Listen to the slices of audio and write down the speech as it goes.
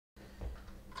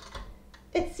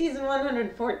It's season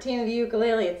 114 of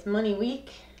Ukulele. It's Money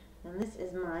Week, and this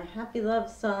is my happy love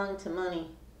song to money.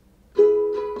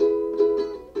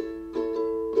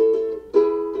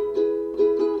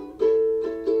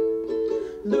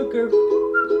 Looker,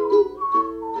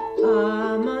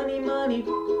 money, money,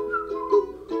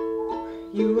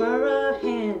 you are a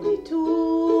handy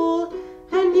tool,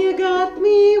 and you got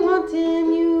me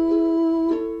wanting you.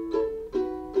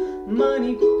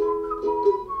 Money,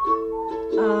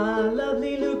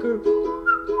 lovely looker,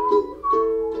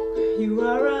 you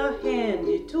are a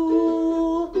handy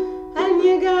tool, and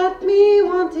you got me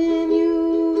wanting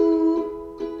you.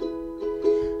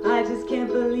 I just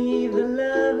can't believe the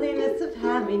loveliness of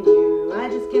having you. I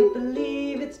just can't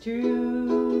believe it's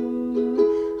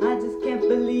true. I just can't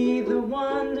believe the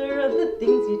wonder of the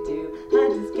things you do. I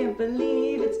just can't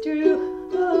believe it's true.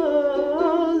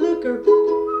 Oh, looker,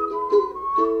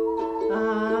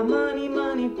 money,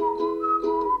 money,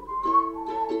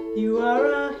 you are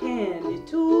a handy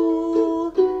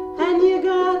tool, and you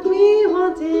got me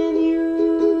wanting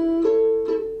you.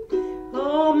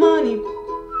 Oh, money,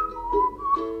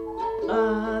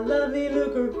 lovely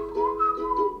looker,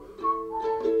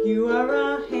 you are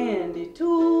a handy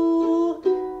tool,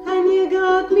 and you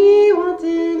got me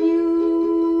wanting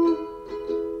you.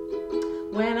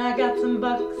 When I got some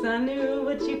bucks, I knew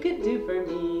what you could do for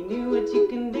me, knew what you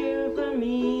can do for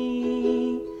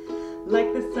me.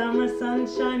 Like the summer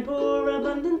sunshine, pour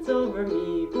abundance over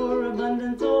me, pour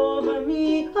abundance over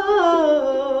me.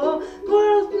 Oh,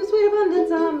 pour your sweet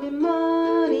abundance on me,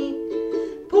 money.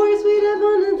 Pour your sweet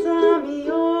abundance on me,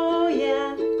 oh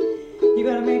yeah. You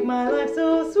gotta make my life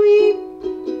so sweet.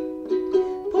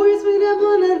 Pour your sweet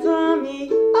abundance on me,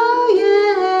 oh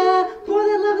yeah. Pour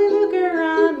that lovely looker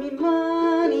on me,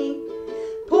 money.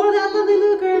 Pour that lovely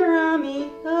looker on me,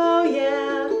 oh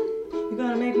yeah. You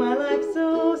gotta make my life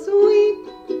so sweet.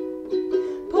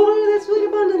 Pour that sweet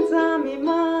abundance on me,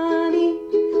 money.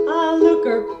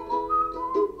 Looker,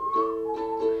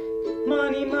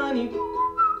 money, money,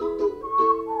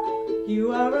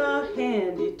 you are a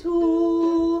handy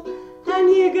tool, and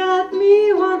you got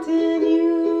me wanting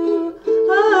you.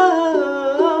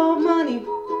 Oh, money,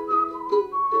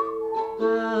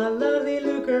 lovely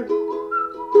looker,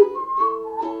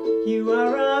 you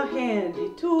are a handy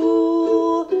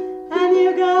tool, and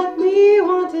you got me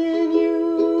wanting you.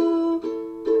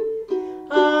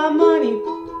 Money,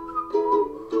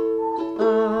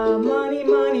 money, money,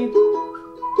 money,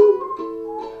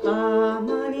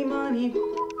 money, money, money,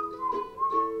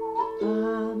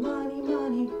 money,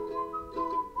 money,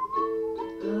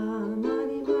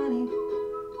 money, money, money,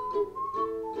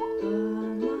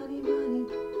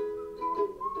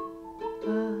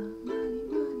 money,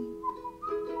 money.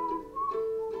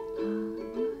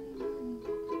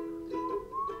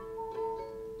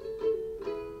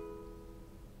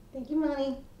 Thank you,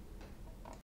 money.